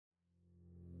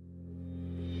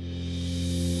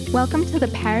Welcome to the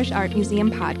Parish Art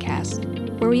Museum podcast,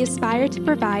 where we aspire to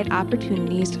provide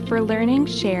opportunities for learning,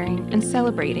 sharing, and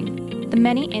celebrating the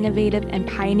many innovative and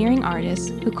pioneering artists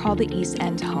who call the East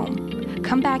End home.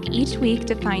 Come back each week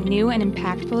to find new and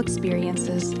impactful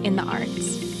experiences in the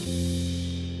arts.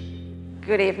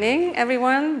 Good evening,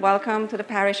 everyone. Welcome to the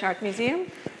Parish Art Museum.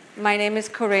 My name is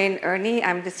Corinne Ernie.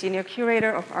 I'm the Senior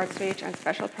Curator of Artsreach and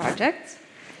Special Projects.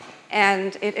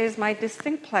 And it is my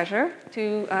distinct pleasure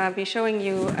to be showing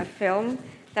you a film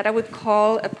that I would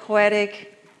call a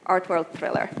poetic art world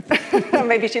thriller.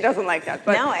 Maybe she doesn't like that.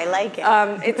 But, no, I like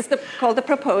it. It's called The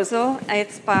Proposal.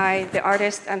 It's by the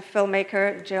artist and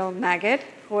filmmaker Jill Magid,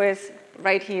 who is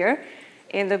right here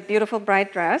in the beautiful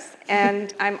bright dress.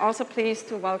 And I'm also pleased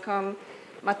to welcome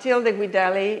Matilde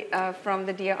Guidelli from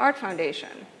the Dia Art Foundation.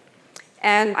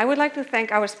 And I would like to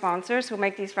thank our sponsors who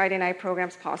make these Friday night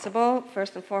programs possible.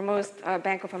 First and foremost,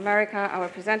 Bank of America, our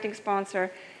presenting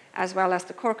sponsor, as well as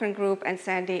the Corcoran Group and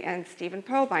Sandy and Stephen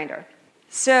Pearlbinder.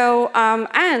 So,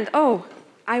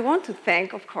 I want to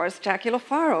thank, of course, Jackie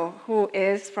Lofaro, who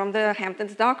is from the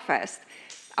Hamptons Dog Fest,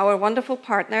 our wonderful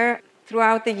partner.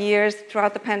 Throughout the years,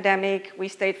 throughout the pandemic, we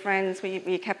stayed friends,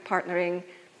 we kept partnering,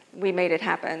 we made it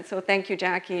happen. So thank you,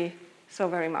 Jackie, so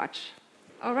very much.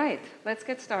 All right, let's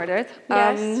get started.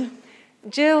 Yes.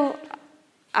 Jill,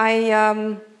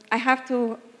 I have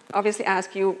to obviously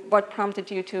ask you what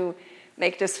prompted you to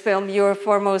make this film. You're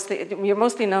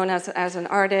mostly known as an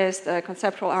artist, a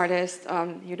conceptual artist.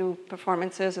 You do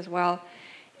performances as well,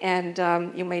 and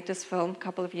you made this film a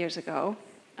couple of years ago.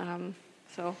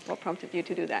 So what prompted you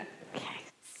to do that? Okay.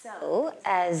 So,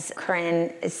 as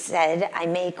Corinne said, I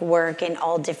make work in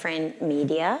all different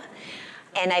media.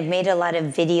 And I've made a lot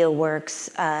of video works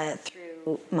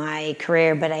through my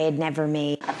career, but I had never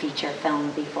made a feature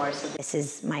film before, so this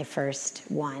is my first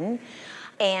one.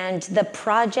 And the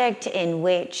project in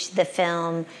which the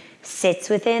film sits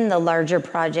within, the larger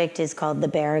project, is called the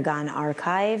Barragan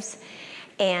Archives.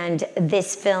 And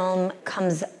this film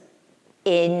comes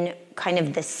in kind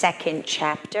of the second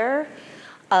chapter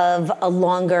of a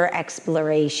longer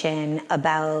exploration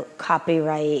about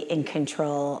copyright and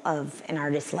control of an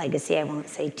artist's legacy. I won't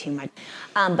say too much.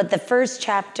 But the first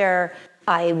chapter,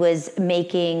 I was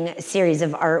making a series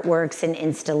of artworks and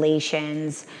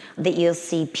installations that you'll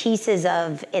see pieces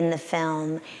of in the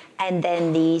film. And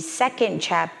then the second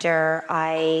chapter,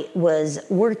 I was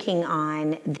working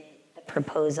on the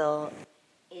proposal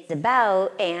is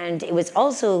about, and it was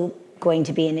also going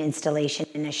to be an installation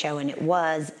in a show, and it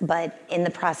was, but in the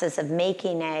process of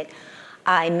making it,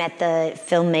 I met the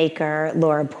filmmaker,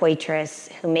 Laura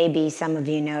Poitras, who maybe some of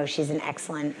you know. She's an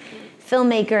excellent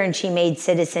filmmaker, and she made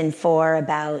Citizen 4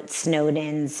 about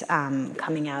Snowden's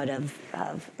coming out of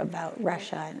about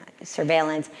Russia and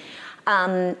surveillance.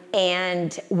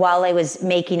 And while I was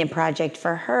making a project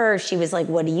for her, she was like,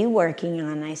 "What are you working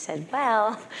on?" I said,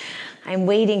 "Well, I'm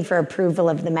waiting for approval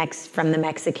of from the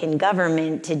Mexican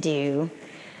government to do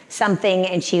something."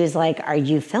 And she was like, "Are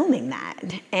you filming that?"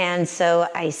 And so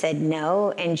I said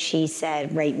no, and she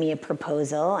said, "Write me a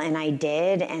proposal," and I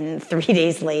did. And 3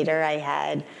 days later, I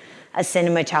had a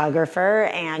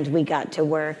cinematographer, and we got to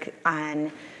work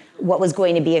on what was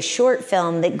going to be a short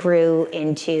film that grew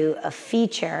into a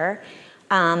feature.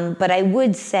 But I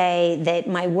would say that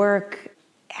my work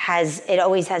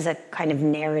always has a kind of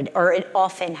narrative, or it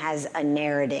often has a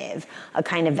narrative, a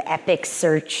kind of epic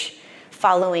search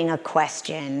following a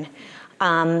question.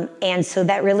 And so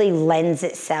that really lends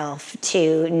itself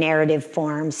to narrative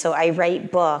form. So I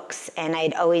write books, and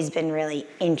I'd always been really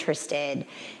interested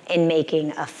in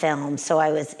making a film. So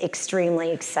I was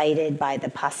extremely excited by the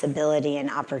possibility and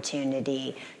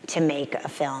opportunity to make a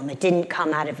film. It didn't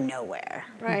come out of nowhere.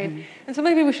 Right. Mm-hmm. And so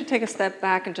maybe we should take a step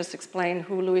back and just explain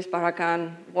who Luis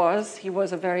Barragan was. He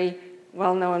was a very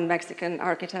well-known Mexican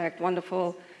architect,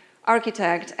 wonderful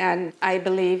architect, and I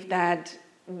believe that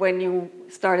when you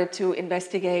started to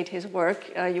investigate his work,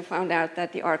 you found out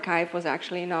that the archive was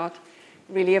actually not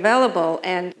really available,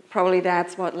 and probably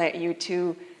that's what led you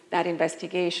to that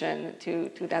investigation, to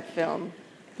that film.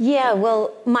 Yeah,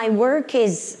 well, my work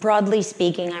is, broadly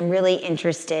speaking, I'm really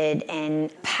interested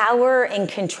in power and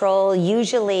control.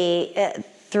 Usually,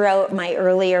 throughout my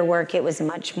earlier work, it was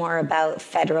much more about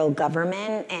federal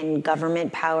government and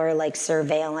government power, like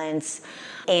surveillance,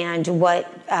 and what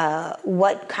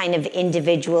kind of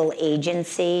individual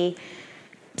agency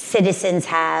citizens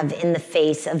have in the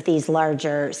face of these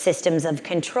larger systems of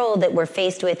control that we're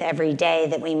faced with every day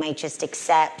that we might just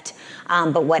accept.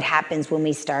 But what happens when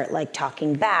we start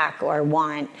talking back or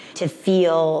want to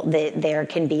feel that there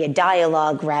can be a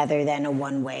dialogue rather than a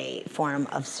one-way form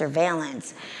of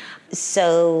surveillance?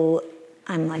 So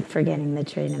I'm like forgetting the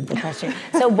train of the question.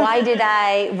 So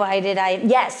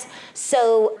yes.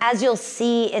 So as you'll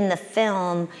see in the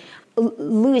film,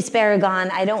 Louis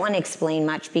Barragan, I don't want to explain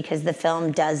much because the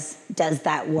film does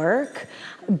that work,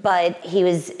 but he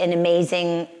was an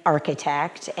amazing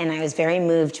architect and I was very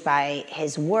moved by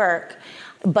his work.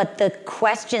 But the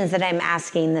questions that I'm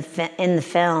asking in the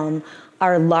film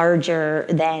are larger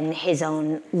than his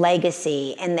own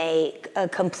legacy, and they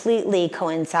completely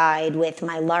coincide with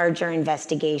my larger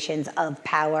investigations of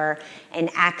power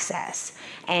and access.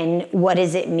 And what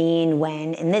does it mean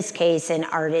when, in this case, an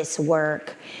artist's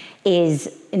work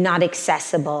is not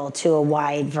accessible to a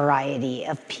wide variety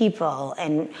of people?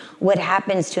 And what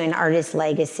happens to an artist's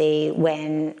legacy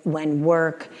when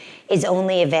work is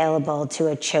only available to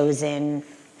a chosen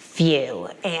few?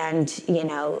 And,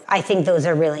 I think those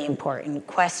are really important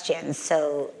questions.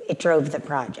 So it drove the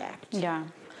project. Yeah.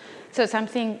 So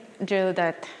something, Jill,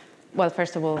 that, well,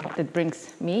 first of all, that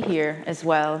brings me here as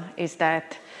well is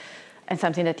that, and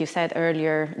something that you said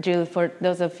earlier, Jill, for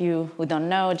those of you who don't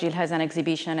know, Jill has an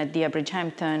exhibition at Dia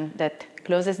Bridgehampton that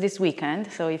closes this weekend.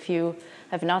 So if you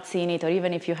have not seen it, or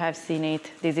even if you have seen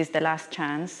it, this is the last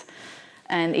chance.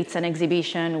 And it's an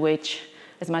exhibition which,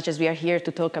 as much as we are here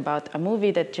to talk about a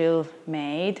movie that Jill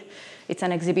made, it's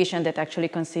an exhibition that actually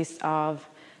consists of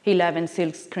 11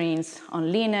 silk screens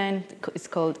on linen.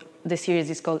 The series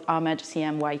is called Homage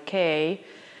CMYK.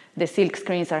 The silk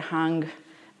screens are hung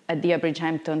at Dia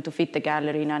Bridgehampton to fit the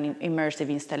gallery in an immersive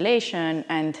installation.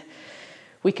 And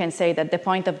we can say that the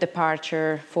point of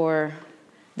departure for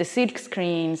the silk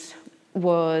screens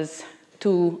was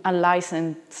to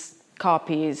unlicense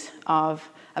copies of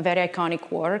a very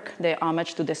iconic work, the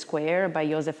Homage to the Square by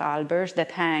Josef Albers,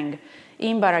 that hang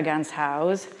in Barragan's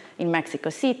house in Mexico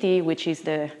City, which is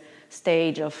the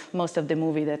stage of most of the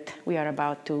movie that we are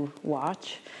about to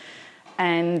watch.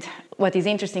 And what is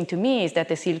interesting to me is that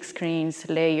the silk screens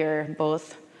layer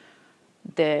both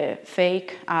the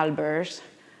fake Albers,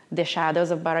 the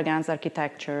shadows of Barragan's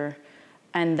architecture,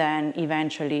 and then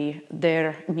eventually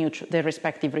their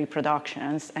respective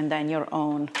reproductions, and then your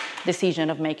own decision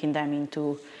of making them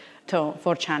into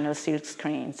 4-channel silk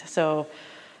screens. So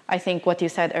I think what you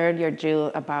said earlier,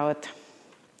 Jill, about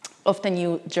often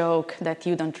you joke that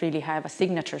you don't really have a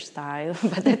signature style,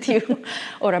 but that you,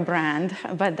 or a brand,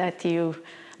 but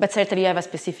certainly you have a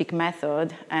specific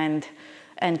method and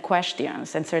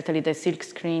questions, and certainly the silk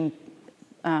screen,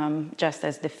 just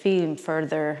as the film,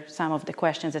 further some of the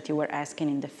questions that you were asking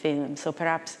in the film. So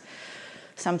perhaps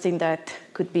something that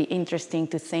could be interesting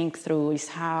to think through is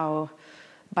how,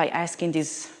 by asking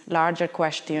these larger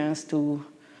questions to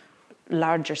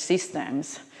larger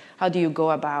systems, how do you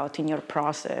go about in your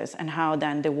process, and how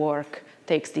then the work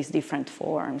takes these different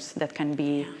forms that can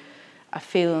be a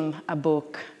film, a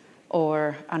book,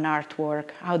 or an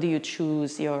artwork? How do you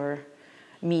choose your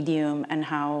medium and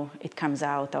how it comes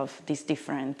out of these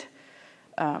different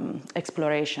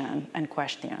exploration and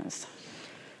questions?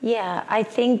 Yeah, I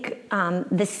think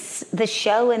the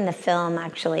show and the film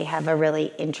actually have a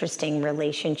really interesting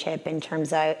relationship in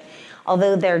terms of,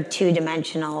 although they're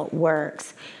two-dimensional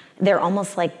works, they're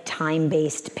almost like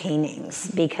time-based paintings,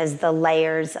 because the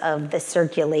layers of the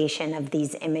circulation of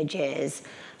these images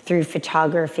through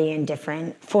photography and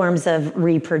different forms of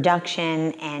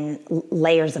reproduction and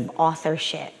layers of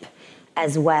authorship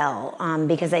as well.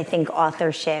 Because I think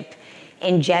authorship,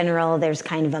 in general, there's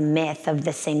kind of a myth of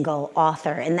the single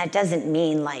author. And that doesn't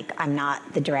mean like I'm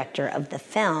not the director of the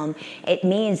film. It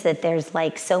means that there's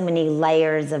like so many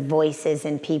layers of voices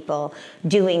and people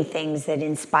doing things that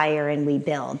inspire and we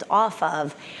build off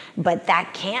of. But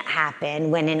that can't happen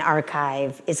when an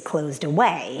archive is closed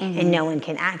away and no one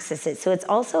can access it. So it's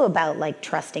also about like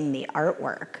trusting the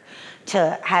artwork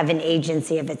to have an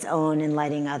agency of its own and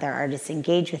letting other artists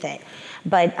engage with it.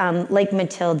 But like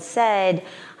Mathilde said,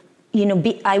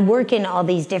 I work in all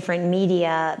these different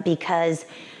media because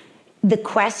the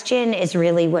question is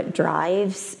really what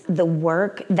drives the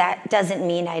work. That doesn't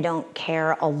mean I don't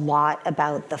care a lot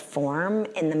about the form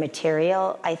and the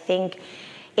material. I think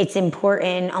it's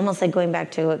important, almost like going back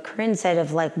to what Corinne said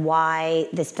of like why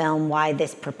this film, why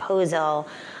this proposal.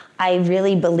 I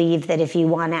really believe that if you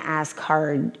want to ask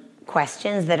hard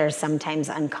questions that are sometimes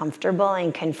uncomfortable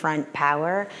and confront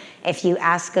power, if you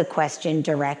ask a question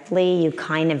directly, you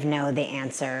kind of know the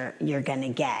answer you're going to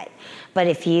get. But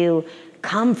if you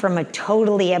come from a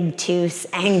totally obtuse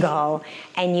angle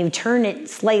and you turn it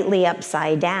slightly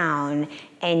upside down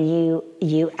and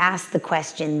you ask the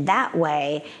question that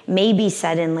way, maybe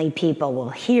suddenly people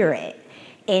will hear it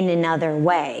in another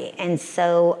way. And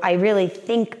so I really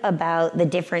think about the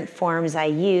different forms I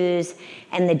use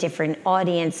and the different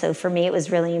audience. So for me, it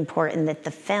was really important that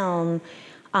the film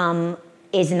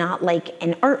is not like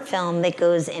an art film that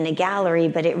goes in a gallery,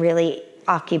 but it really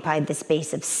occupied the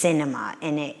space of cinema,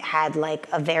 and it had like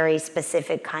a very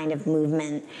specific kind of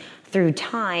movement through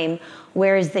time,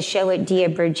 whereas the show at Dia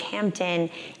Bridgehampton,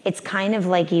 it's kind of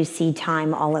like you see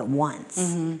time all at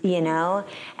once, you know?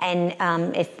 And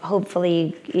if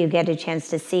hopefully you get a chance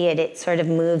to see it, it sort of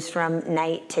moves from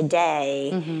night to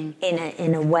day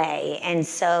in a way. And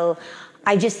so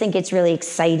I just think it's really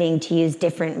exciting to use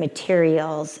different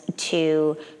materials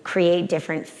to create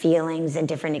different feelings and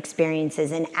different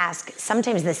experiences and ask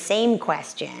sometimes the same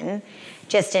question,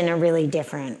 just in a really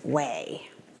different way.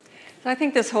 So I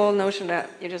think this whole notion that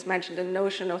you just mentioned, the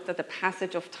notion of the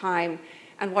passage of time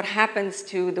and what happens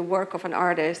to the work of an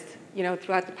artist, you know,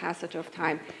 throughout the passage of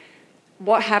time,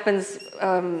 what happens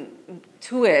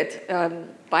to it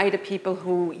by the people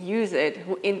who use it,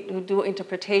 who do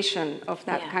interpretation of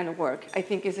that kind of work, I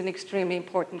think is an extremely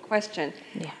important question.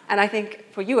 Yeah. And I think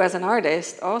for you as an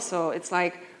artist also, it's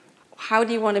like, how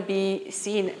do you want to be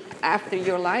seen after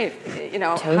your life? You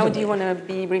know, totally. How do you want to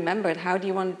be remembered? How do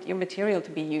you want your material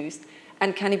to be used?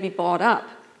 And can it be bought up?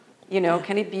 You know,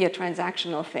 can it be a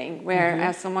transactional thing where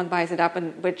as someone buys it up,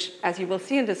 and which, as you will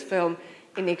see in this film,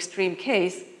 in the extreme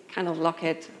case, kind of lock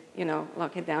it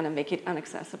down and make it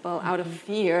inaccessible out of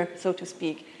fear, so to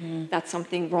speak, that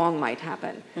something wrong might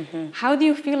happen. How do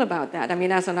you feel about that? I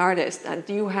mean, as an artist,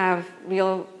 do you have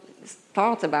real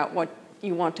thoughts about what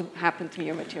you want to happen to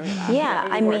your material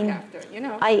after, I mean, after, you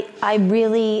know?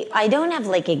 I don't have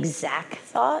like exact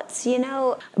thoughts, you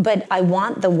know, but I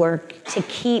want the work to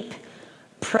keep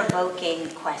provoking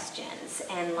questions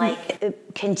and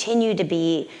like continue to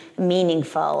be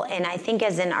meaningful. And I think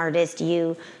as an artist,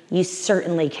 you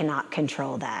certainly cannot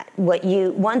control that.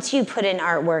 Once you put an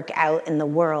artwork out in the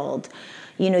world,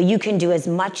 you know, you can do as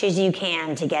much as you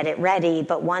can to get it ready,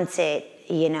 but once it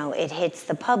hits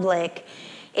the public,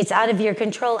 it's out of your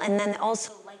control. And then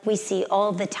also, like we see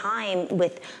all the time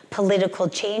with political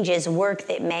changes, work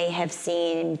that may have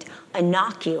seemed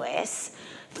innocuous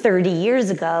 30 years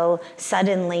ago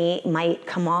suddenly might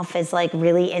come off as like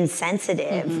really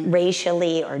insensitive,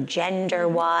 racially or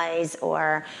gender-wise,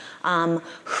 or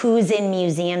who's in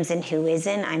museums and who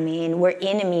isn't. I mean, we're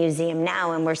in a museum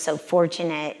now, and we're so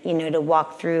fortunate, you know, to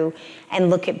walk through and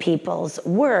look at people's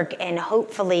work, and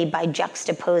hopefully by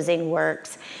juxtaposing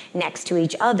works next to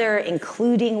each other,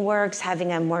 including works,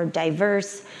 having a more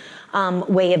diverse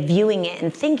way of viewing it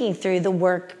and thinking through, the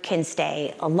work can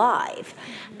stay alive.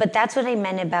 But that's what I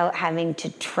meant about having to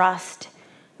trust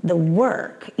the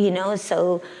work, you know?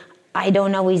 So I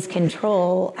don't always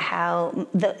control how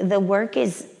the work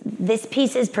is. This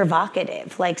piece is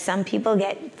provocative. Like, some people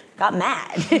got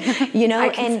mad, you know?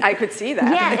 I could see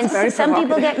that. Yeah, and some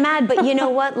people get mad, but you know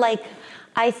what? Like,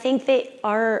 I think that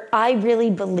I really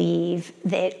believe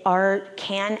that art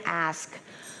can ask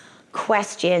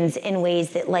questions in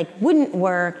ways that like wouldn't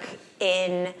work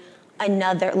in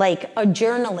another, like a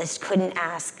journalist couldn't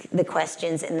ask the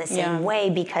questions in the same way,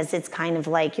 because it's kind of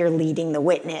like you're leading the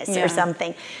witness or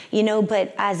something, you know.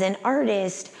 But as an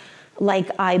artist,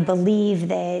 like, I believe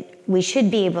that we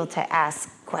should be able to ask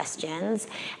questions,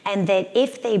 and that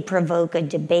if they provoke a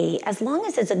debate, as long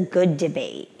as it's a good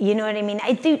debate, you know what I mean?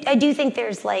 I do think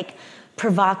there's like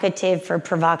provocative for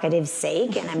provocative's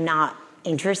sake, and I'm not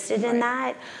interested in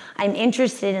that. I'm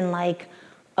interested in like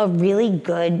a really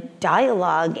good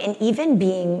dialogue, and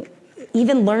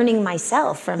even learning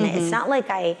myself from it. It's not like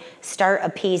I start a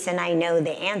piece and I know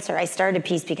the answer. I start a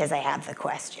piece because I have the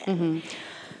question.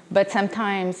 But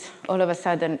sometimes, all of a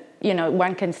sudden, you know,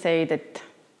 one can say that,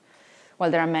 well,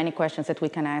 there are many questions that we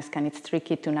can ask, and it's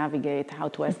tricky to navigate how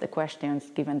to ask the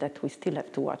questions, given that we still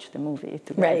have to watch the movie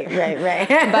together. Right.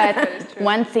 But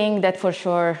one thing that for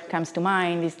sure comes to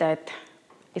mind is that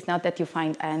it's not that you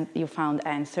found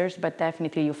answers, but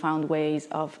definitely you found ways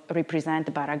of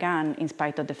represent Barragan, in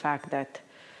spite of the fact that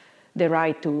the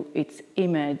right to its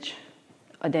image,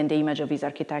 then the image of his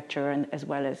architecture, and as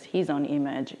well as his own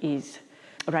image, is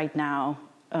right now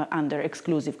under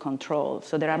exclusive control.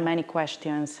 So there are many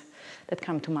questions that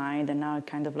come to mind, and now I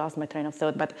kind of lost my train of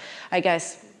thought. But I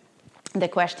guess the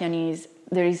question is,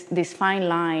 there is this fine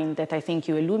line that I think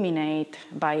you illuminate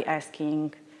by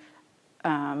asking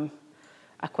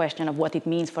a question of what it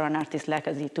means for an artist's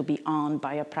legacy to be owned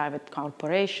by a private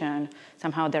corporation.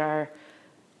 Somehow there are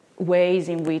ways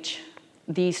in which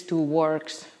these two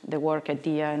works, the work at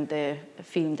Dia and the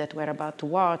film that we're about to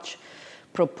watch,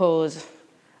 propose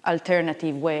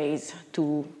alternative ways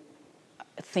to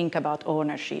think about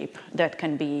ownership that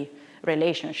can be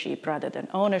relationship rather than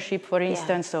ownership, for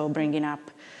instance. So bringing up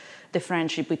the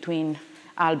friendship between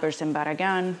Albers and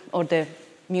Barragan, or the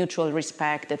mutual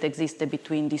respect that existed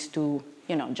between these two,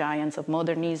 giants of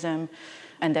modernism,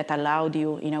 and that allowed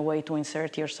you, in a way, to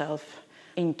insert yourself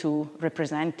into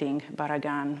representing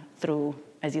Barragan through,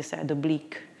 as you said,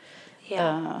 oblique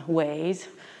ways,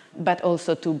 but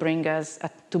also to bring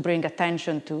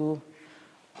attention to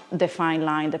the fine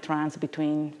line that runs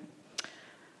between,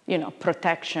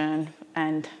 protection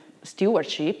and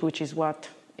stewardship, which is what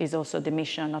is also the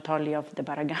mission not only of the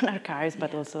Barragan archives,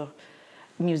 but also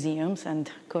museums. And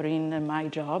Corinne and my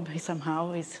job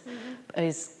somehow is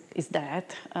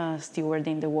that,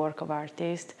 stewarding the work of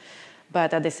artists,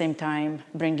 but at the same time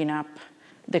bringing up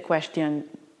the question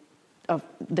of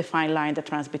the fine line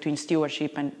that runs between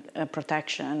stewardship and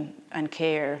protection and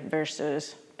care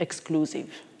versus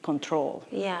exclusive control.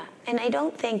 Yeah, and I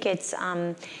don't think it's,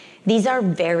 these are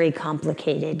very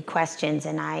complicated questions,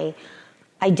 and I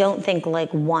don't think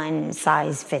like one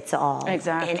size fits all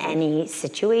in any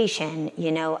situation.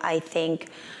 I think,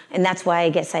 and that's why I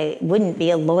guess I wouldn't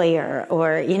be a lawyer,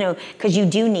 or, because you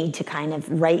do need to kind of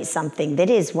write something that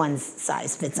is one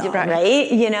size fits all,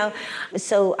 right?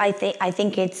 So I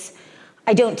think it's,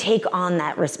 I don't take on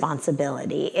that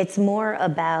responsibility. It's more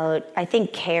about, I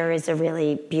think care is a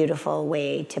really beautiful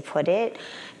way to put it,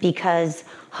 because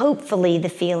hopefully the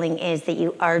feeling is that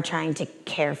you are trying to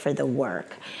care for the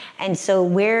work. And so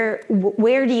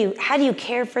how do you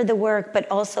care for the work, but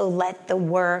also let the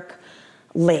work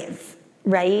live,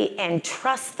 right? And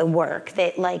trust the work,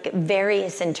 that like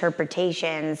various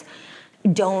interpretations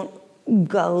don't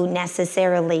go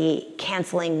necessarily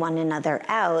canceling one another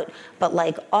out, but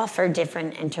like offer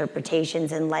different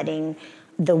interpretations and letting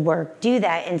the work do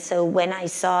that. And so when I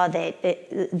saw that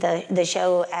the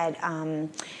show at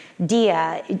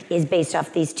Dia is based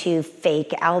off these two fake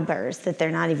Albers, that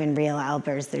they're not even real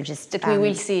Albers, they're just... That we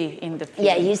will see in the film.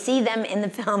 Yeah, you see them in the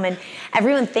film, and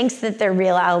everyone thinks that they're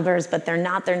real Albers, but they're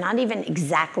not. They're not even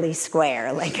exactly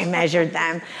square, like I measured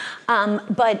them.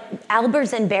 But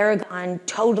Albers and Barragan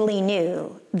totally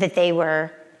knew that they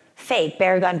were fake.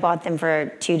 Barragan bought them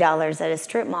for $2 at a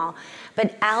strip mall.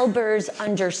 But Albers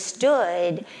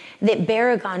understood that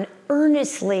Barragan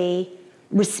earnestly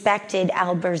respected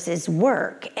Albers's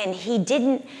work, and he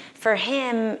didn't, for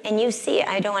him, and you see,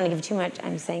 I don't want to give too much,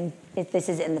 I'm saying this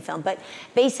is in the film, but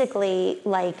basically,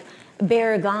 like,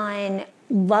 Barragan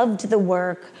loved the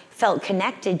work, felt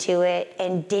connected to it,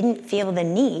 and didn't feel the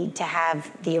need to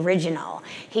have the original.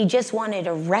 He just wanted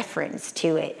a reference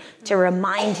to it to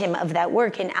remind him of that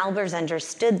work, and Albers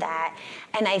understood that,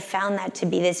 and I found that to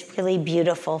be this really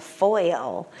beautiful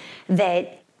foil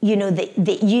that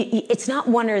it's not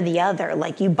one or the other,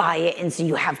 like you buy it and so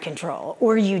you have control,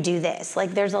 or you do this.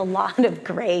 Like there's a lot of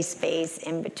gray space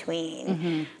in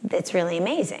between that's really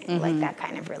amazing, like that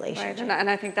kind of relationship. Right, and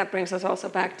I think that brings us also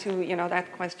back to,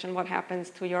 that question, what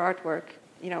happens to your artwork,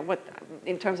 what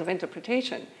in terms of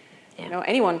interpretation. Yeah.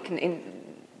 Anyone can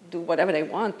do whatever they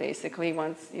want, basically,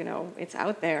 once, it's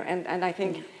out there. And I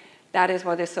think that is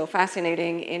what is so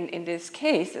fascinating in this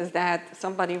case, is that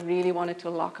somebody really wanted to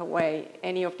lock away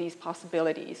any of these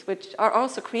possibilities, which are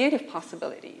also creative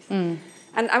possibilities. And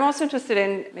I'm also interested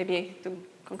in, maybe to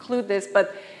conclude this,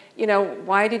 but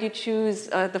why did you choose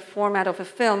the format of a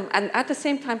film and at the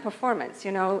same time performance?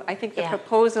 I think the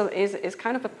proposal is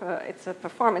kind of it's a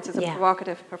performance, it's a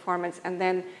provocative performance, and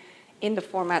then in the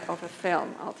format of a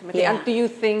film, ultimately. And do you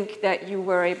think that you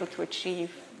were able to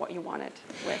achieve what you wanted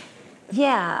with?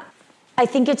 Yeah. I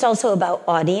think it's also about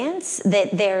audience,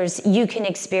 that you can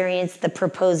experience the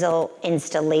proposal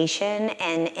installation,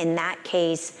 and in that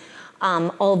case,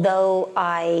 although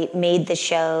I made the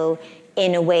show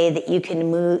in a way that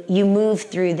you move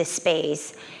through the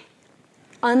space,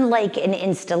 unlike in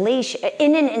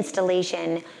an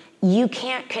installation, you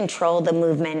can't control the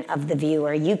movement of the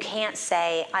viewer. You can't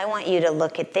say, I want you to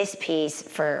look at this piece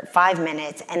for 5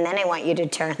 minutes, and then I want you to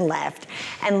turn left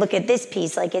and look at this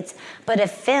piece. But a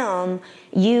film,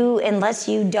 unless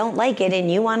you don't like it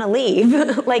and you want to leave,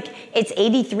 it's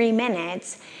 83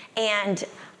 minutes, and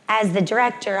as the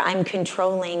director, I'm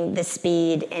controlling the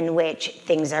speed in which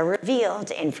things are revealed,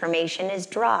 information is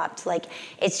dropped.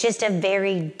 It's just a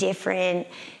very different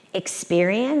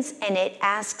experience, and it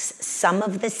asks some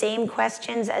of the same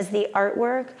questions as the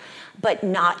artwork, but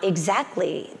not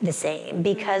exactly the same,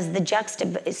 because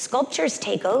the sculptures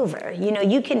take over.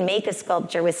 You can make a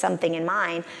sculpture with something in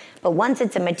mind, but once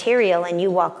it's a material and you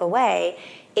walk away,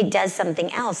 it does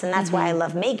something else. And that's why I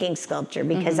love making sculpture,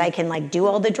 because I can do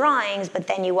all the drawings, but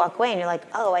then you walk away and you're like,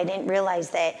 oh, I didn't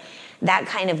realize that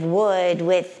kind of wood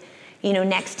with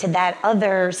next to that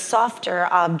other softer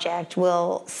object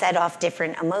will set off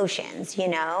different emotions,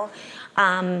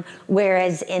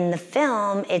 whereas in the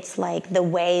film, it's like the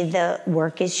way the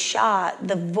work is shot,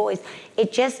 the voice,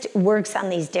 it just works on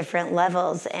these different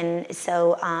levels. And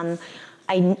so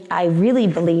I really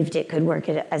believed it could work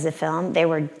as a film. There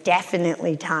were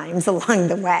definitely times along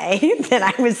the way that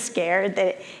I was scared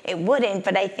that it wouldn't,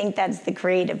 but I think that's the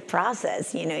creative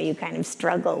process. You kind of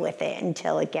struggle with it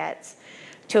until it gets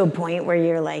to a point where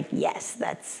you're like, yes,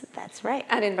 that's right.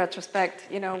 And in retrospect,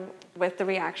 with the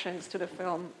reactions to the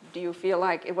film, do you feel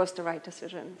like it was the right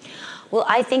decision? Well,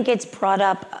 I think it's brought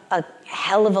up a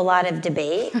hell of a lot of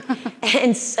debate.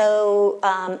 And so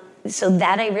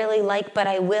that I really like, but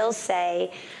I will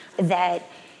say that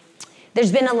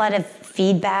there's been a lot of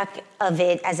feedback of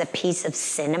it as a piece of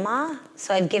cinema.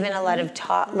 So I've given a lot of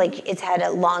talk, like it's had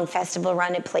a long festival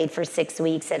run. It played for 6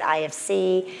 weeks at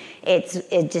IFC.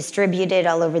 It distributed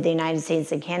all over the United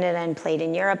States and Canada and played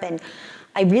in Europe. And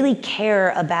I really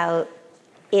care about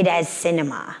it as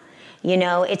cinema.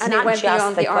 It's and not it went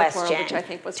just the the art question. world, which I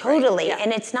think was totally, great. Yeah.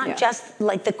 And it's not just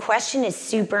like the question is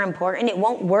super important. It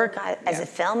won't work as a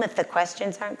film if the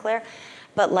questions aren't clear.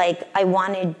 But like I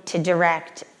wanted to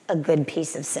direct a good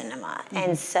piece of cinema,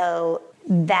 and so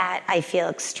that I feel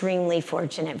extremely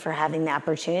fortunate for having the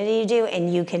opportunity to do.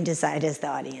 And you can decide as the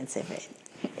audience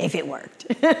if it worked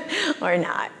or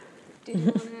not. Do you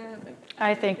want to?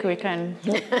 I think we can.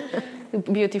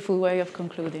 Beautiful way of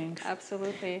concluding.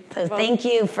 Absolutely. So thank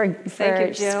you for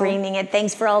screening it.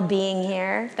 Thanks for all being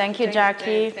here. Thank you,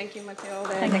 Jackie. Thank you, Matilda.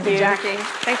 Thank you, you. Jackie.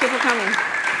 Thank you for coming.